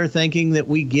now, they're thinking that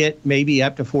we get maybe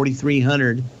up to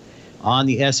 4,300 on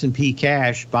the S&P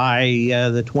cash by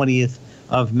the 20th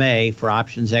of May for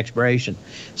options expiration.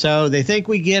 So they think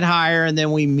we get higher and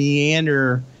then we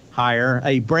meander higher.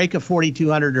 A break of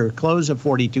 4,200 or a close of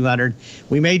 4,200,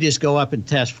 we may just go up and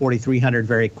test 4,300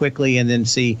 very quickly and then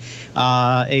see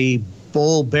a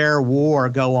bull-bear war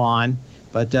go on.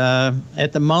 But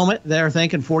at the moment, they're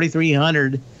thinking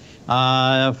 4,300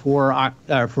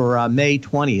 for May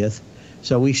 20th.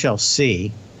 So we shall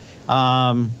see.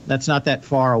 That's not that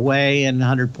far away, and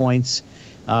 100 points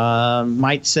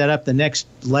might set up the next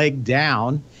leg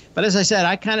down. But as I said,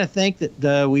 I kind of think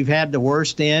that we've had the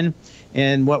worst in.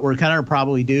 And what we're kind of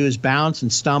probably do is bounce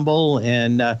and stumble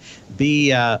and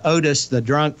be Otis the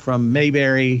drunk from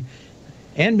Mayberry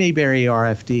and Mayberry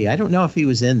RFD. I don't know if he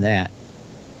was in that.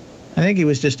 I think he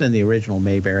was just in the original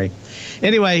Mayberry.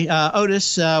 Anyway,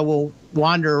 Otis will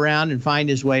wander around and find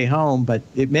his way home, but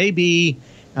it may be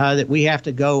that we have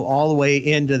to go all the way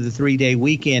into the 3-day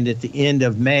weekend at the end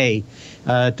of May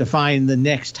to find the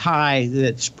next high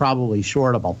that's probably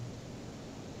shortable.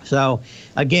 So,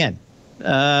 again,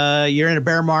 you're in a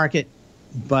bear market,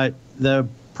 but the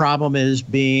problem is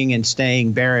being and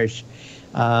staying bearish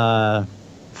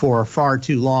for far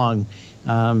too long.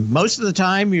 Most of the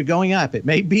time you're going up. It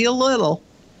may be a little,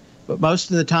 but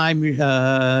most of the time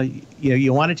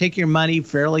you want to take your money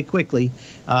fairly quickly,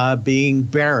 being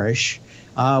bearish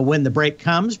when the break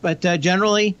comes. But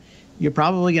generally, you're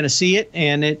probably going to see it,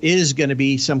 and it is going to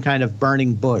be some kind of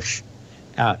burning bush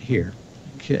out here.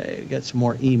 Okay, got some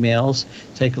more emails.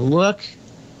 Take a look.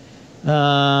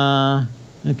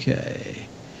 Okay,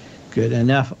 good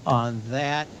enough on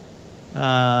that.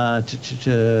 Okay,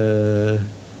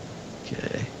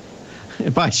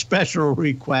 by special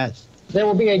request. There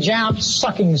will be a giant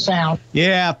sucking sound.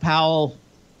 Yeah, Powell.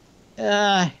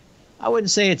 I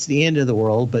wouldn't say it's the end of the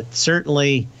world, but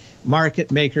certainly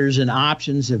market makers and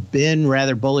options have been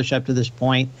rather bullish up to this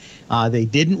point. They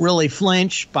didn't really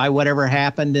flinch by whatever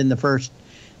happened in the first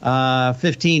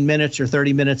 15 minutes or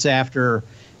 30 minutes after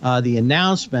the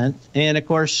announcement. And, of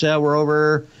course, we're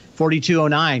over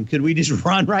 4209. Could we just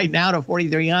run right now to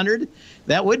 4,300?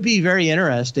 That would be very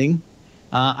interesting.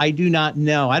 I do not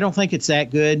know. I don't think it's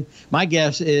that good. My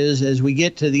guess is as we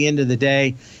get to the end of the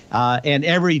day and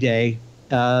every day,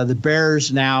 the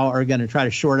bears now are going to try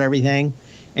to short everything.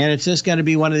 And it's just going to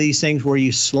be one of these things where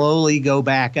you slowly go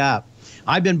back up.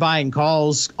 I've been buying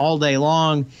calls all day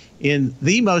long in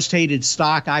the most hated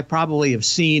stock I probably have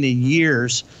seen in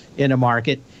years in a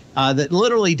market that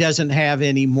literally doesn't have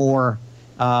any more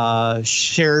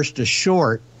shares to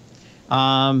short.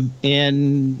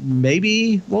 And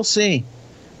maybe we'll see.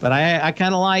 But I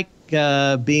kind of like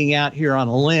being out here on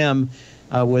a limb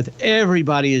with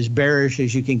everybody as bearish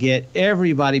as you can get,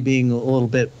 everybody being a little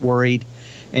bit worried,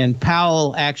 and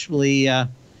Powell actually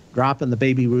dropping the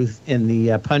baby Ruth in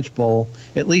the punch bowl,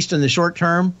 at least in the short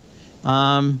term.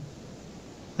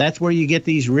 That's where you get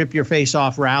these rip your face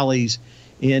off rallies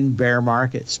in bear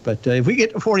markets. But if we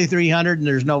get to 4,300 and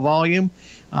there's no volume,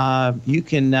 you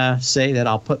can say that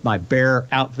I'll put my bear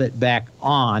outfit back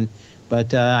on.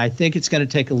 But I think it's going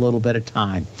to take a little bit of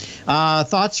time.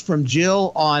 Thoughts from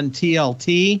Jill on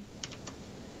TLT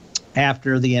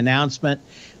after the announcement.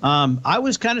 I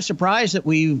was kind of surprised that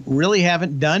we really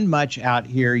haven't done much out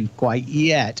here quite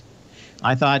yet.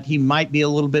 I thought he might be a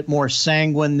little bit more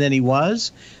sanguine than he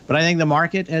was. But I think the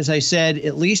market, as I said,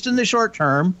 at least in the short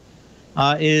term,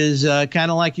 is kind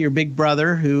of like your big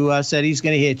brother who said he's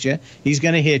going to hit you. He's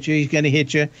going to hit you. He's going to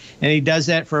hit you. And he does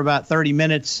that for about 30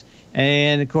 minutes.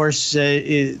 And, of course,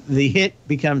 the hit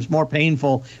becomes more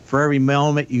painful for every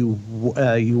moment you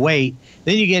wait.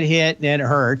 Then you get hit, and it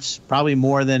hurts, probably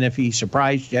more than if he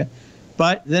surprised you.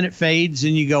 But then it fades,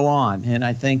 and you go on. And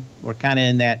I think we're kind of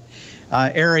in that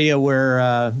area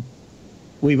where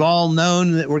we've all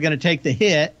known that we're going to take the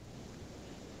hit.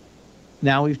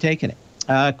 Now we've taken it.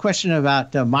 Question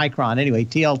about Micron. Anyway,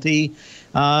 TLT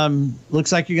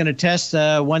looks like you're going to test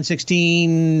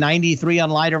 116.93 on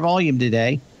lighter volume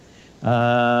today.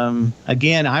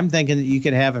 Again, I'm thinking that you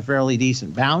could have a fairly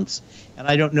decent bounce, and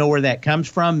I don't know where that comes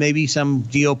from. Maybe some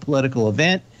geopolitical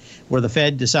event where the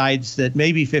Fed decides that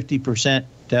maybe 50%,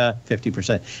 a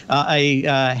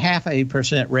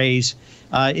 0.5% raise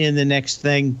in the next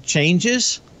thing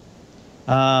changes.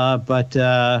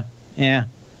 Yeah,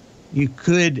 you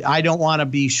could. I don't want to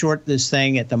be short this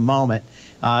thing at the moment.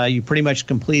 You pretty much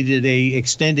completed a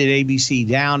extended ABC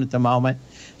down at the moment.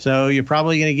 So you're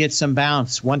probably going to get some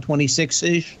bounce.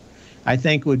 126-ish, I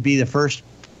think, would be the first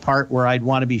part where I'd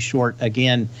want to be short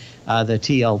again, the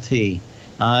TLT.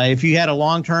 If you had a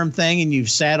long-term thing and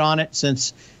you've sat on it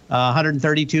since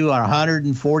 132 or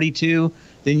 142,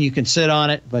 then you can sit on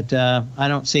it. But I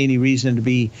don't see any reason to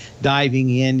be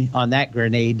diving in on that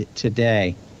grenade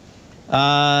today.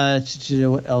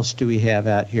 What else do we have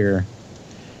out here?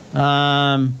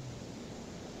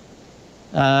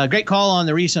 Great call on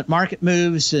the recent market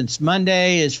moves. Since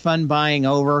Monday is fun buying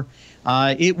over.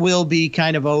 It will be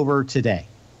kind of over today.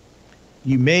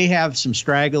 You may have some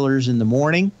stragglers in the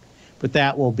morning, but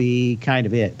that will be kind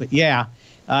of it. But yeah,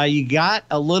 you got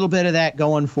a little bit of that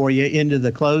going for you into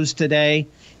the close today.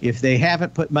 If they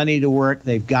haven't put money to work,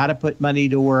 they've got to put money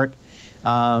to work.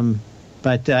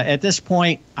 But at this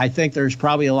point, I think there's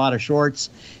probably a lot of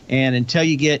shorts. And until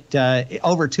you get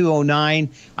over 209,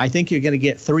 I think you're going to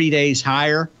get 3 days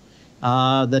higher.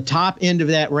 The top end of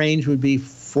that range would be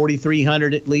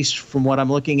 4,300, at least from what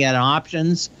I'm looking at in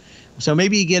options. So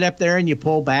maybe you get up there and you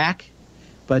pull back.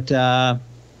 But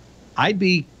I'd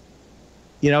be,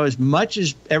 as much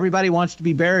as everybody wants to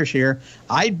be bearish here,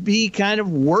 I'd be kind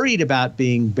of worried about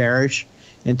being bearish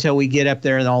until we get up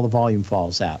there and all the volume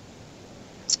falls out.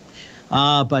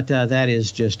 But that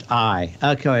is just I.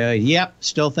 Okay, yep,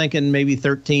 still thinking maybe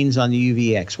 13s on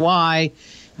the UVXY.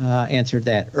 Answered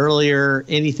that earlier.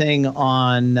 Anything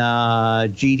on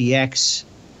GDX?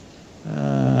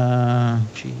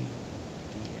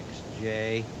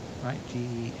 GDXJ, right?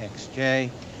 GDXJ.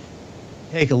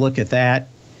 Take a look at that.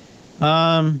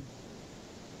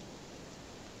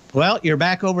 Well, you're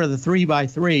back over the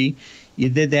 3x3. You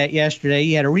did that yesterday.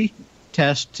 You had a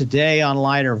retest today on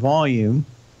lighter volume.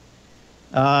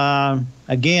 Again,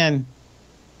 I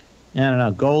don't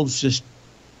know. Gold's just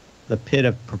the pit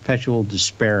of perpetual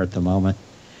despair at the moment.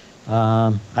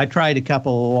 I tried a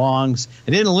couple of longs.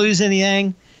 I didn't lose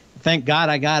anything. Thank God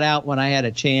I got out when I had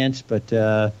a chance, but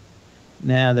there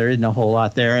isn't a whole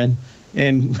lot there.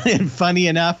 And funny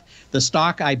enough, the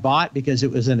stock I bought because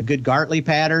it was in a good Gartley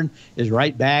pattern is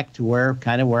right back to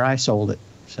where I sold it.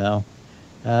 So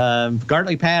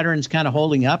Gartley pattern's kind of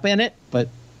holding up in it, but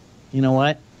you know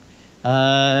what?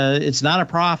 It's not a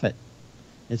profit.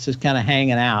 It's just kind of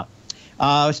hanging out.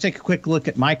 Let's take a quick look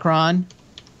at Micron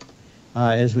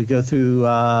as we go through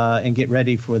and get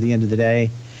ready for the end of the day.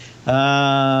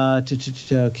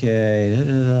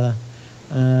 Okay.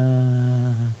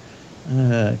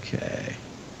 Okay.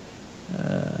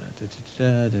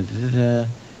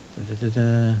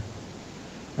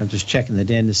 I'm just checking the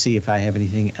den to see if I have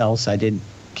anything else I didn't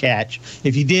catch.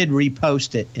 If you did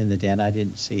repost it in the den, I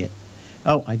didn't see it.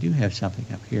 Oh, I do have something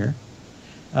up here.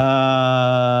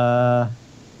 No.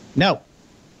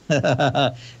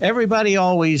 Everybody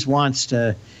always wants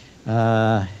to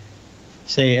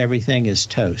say everything is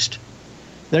toast.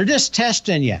 They're just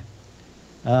testing you.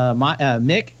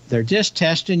 Mick, they're just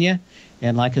testing you.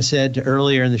 And like I said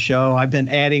earlier in the show, I've been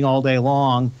adding all day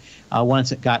long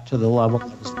once it got to the level.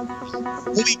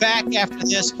 We'll be back after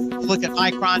this. We'll look at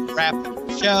Micron to wrap up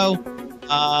the show.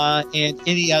 And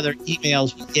any other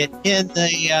emails we get in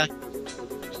the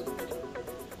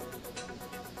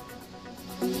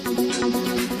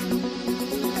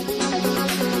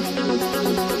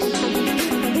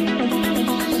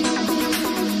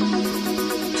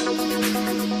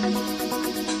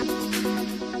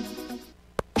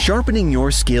Sharpening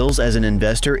your skills as an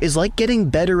investor is like getting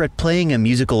better at playing a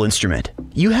musical instrument.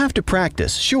 You have to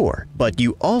practice, sure, but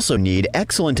you also need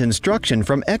excellent instruction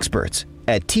from experts.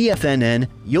 At TFNN,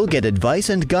 you'll get advice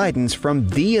and guidance from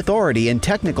the authority in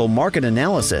technical market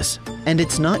analysis. And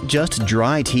it's not just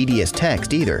dry, tedious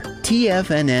text either.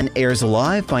 TFNN airs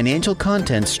live financial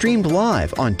content streamed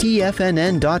live on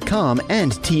TFNN.com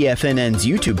and TFNN's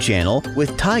YouTube channel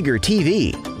with Tiger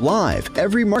TV, live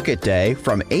every market day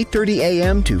from 8:30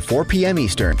 a.m. to 4 p.m.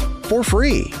 Eastern, for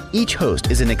free. Each host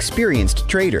is an experienced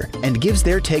trader and gives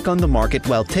their take on the market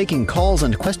while taking calls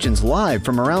and questions live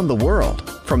from around the world.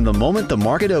 From the moment the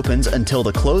market opens until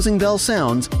the closing bell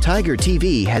sounds, Tiger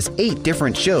TV has 8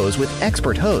 different shows with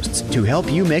expert hosts to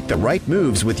help you make the right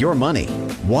moves with your money.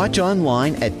 Watch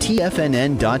online at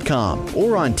TFNN.com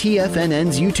or on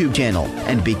TFNN's YouTube channel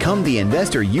and become the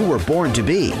investor you were born to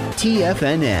be.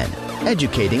 TFNN,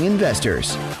 educating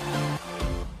investors.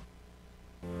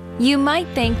 You might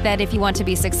think that if you want to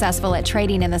be successful at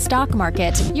trading in the stock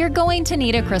market, you're going to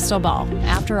need a crystal ball.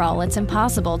 After all, it's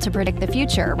impossible to predict the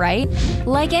future, right?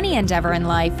 Like any endeavor in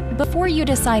life, before you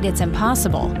decide it's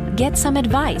impossible, get some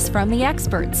advice from the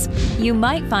experts. You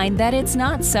might find that it's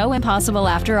not so impossible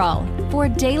after all. For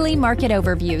daily market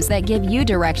overviews that give you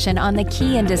direction on the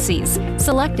key indices,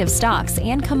 selective stocks,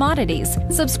 and commodities,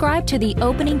 subscribe to the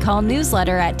Opening Call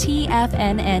newsletter at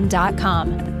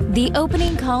TFNN.com. The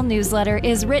Opening Call newsletter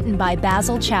is written by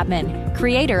Basil Chapman,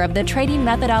 creator of the trading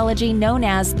methodology known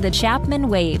as the Chapman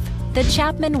Wave. The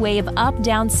Chapman Wave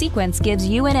up-down sequence gives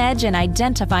you an edge in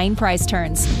identifying price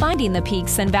turns, finding the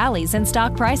peaks and valleys in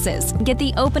stock prices. Get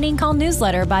the Opening Call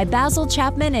newsletter by Basil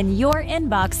Chapman in your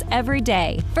inbox every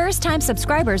day. First-time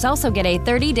subscribers also get a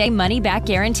 30-day money-back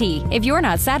guarantee. If you're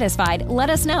not satisfied, let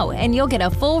us know, and you'll get a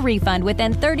full refund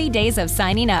within 30 days of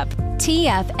signing up.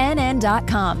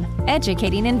 TFNN.com,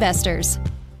 educating investors.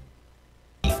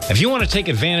 If you want to take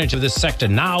advantage of this sector,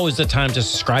 now is the time to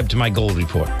subscribe to my Gold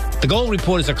Report. The Gold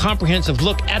Report is a comprehensive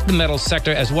look at the metals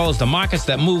sector as well as the markets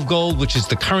that move gold, which is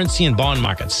the currency and bond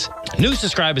markets. New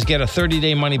subscribers get a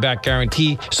 30-day money-back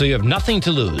guarantee, so you have nothing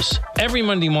to lose. Every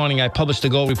Monday morning, I publish the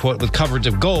Gold Report with coverage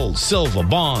of gold, silver,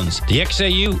 bonds, the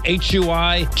XAU,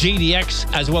 HUI,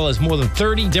 GDX, as well as more than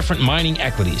 30 different mining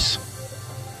equities.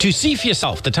 To see for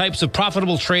yourself the types of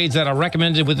profitable trades that are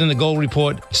recommended within the Gold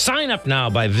Report, sign up now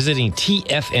by visiting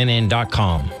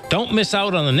TFNN.com. Don't miss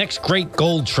out on the next great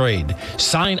gold trade.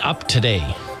 Sign up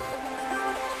today.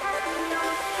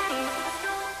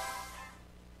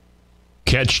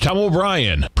 Catch Tom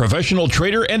O'Brien, professional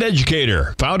trader and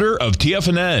educator, founder of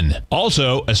TFNN.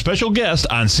 Also, a special guest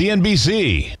on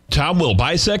CNBC. Tom will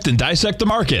bisect and dissect the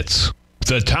markets.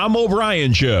 The Tom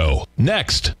O'Brien Show,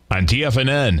 next on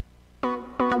TFNN.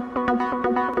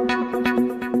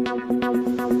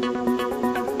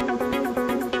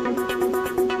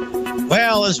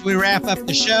 Well, as we wrap up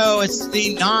the show, it's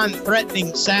the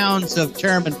non-threatening sounds of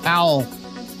Chairman Powell.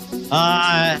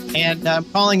 And I'm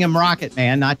calling him Rocket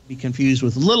Man, not to be confused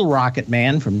with Little Rocket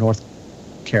Man from North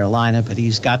Carolina, but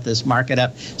he's got this market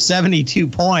up 72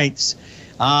 points.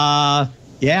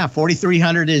 Yeah,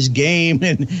 4,300 is game,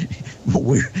 and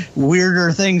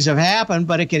weirder things have happened,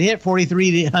 but it could hit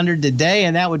 4,300 today,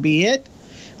 and that would be it.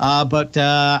 But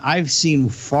I've seen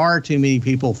far too many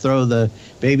people throw the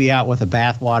baby out with the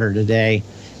bathwater today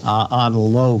on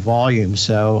low volume.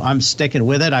 So I'm sticking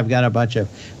with it. I've got a bunch of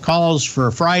calls for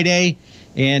Friday,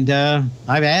 and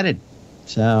I've added.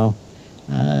 So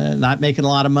not making a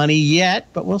lot of money yet,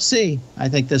 but we'll see. I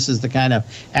think this is the kind of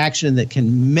action that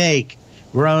can make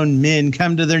grown men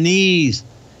come to their knees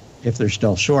if they're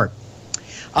still short.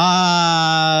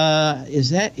 Is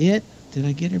that it? Did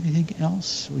I get everything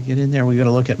else? We get in there. We're going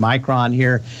to look at Micron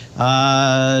here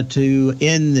to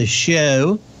end the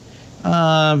show.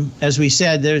 As we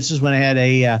said, this is when I had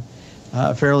a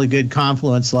fairly good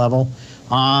confluence level.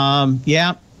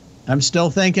 Yeah, I'm still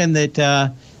thinking that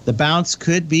the bounce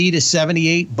could be to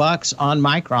 $78 on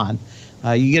Micron.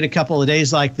 You get a couple of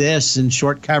days like this and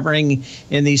short covering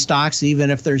in these stocks, even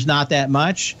if there's not that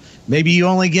much. Maybe you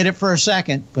only get it for a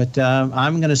second, but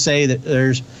I'm going to say that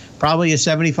there's probably a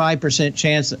 75%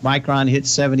 chance that Micron hits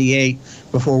 78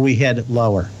 before we head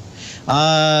lower.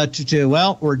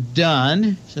 Well, we're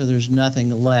done, so there's nothing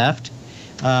left.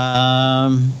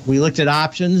 We looked at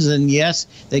options, and yes,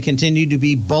 they continue to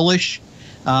be bullish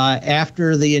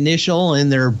after the initial,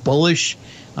 and they're bullish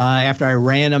after I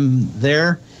ran them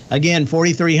there. Again,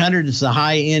 4,300 is the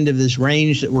high end of this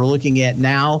range that we're looking at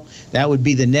now. That would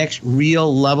be the next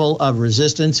real level of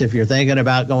resistance if you're thinking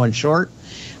about going short.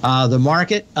 The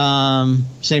market,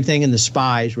 same thing in the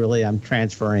SPYs, really. I'm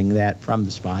transferring that from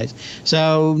the SPYs.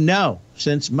 So, no,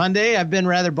 since Monday, I've been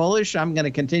rather bullish. I'm going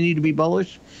to continue to be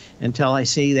bullish until I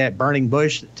see that burning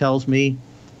bush that tells me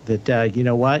that, you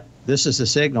know what, this is a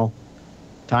signal.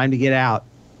 Time to get out.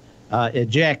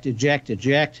 Eject, eject,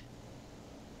 eject.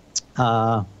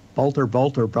 Bolter,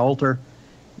 bolter, bolter.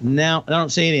 No, I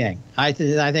don't see anything. I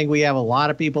think we have a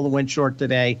lot of people that went short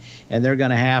today, and they're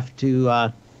going to have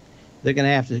to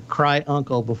cry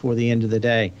uncle before the end of the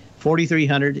day.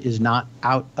 4,300 is not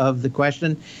out of the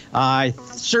question. I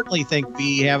certainly think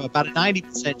we have about a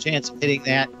 90% chance of hitting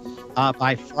that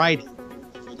by Friday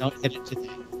if we don't hit it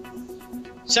today.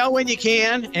 Sell when you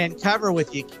can and cover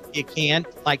with you can,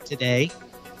 like today.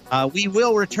 We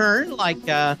will return like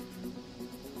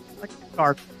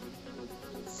our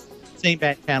same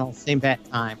bat channel, same bat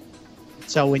time.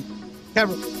 So when you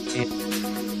cover with you can.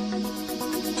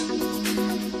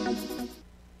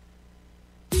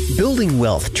 Building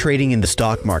wealth trading in the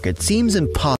stock market seems impossible.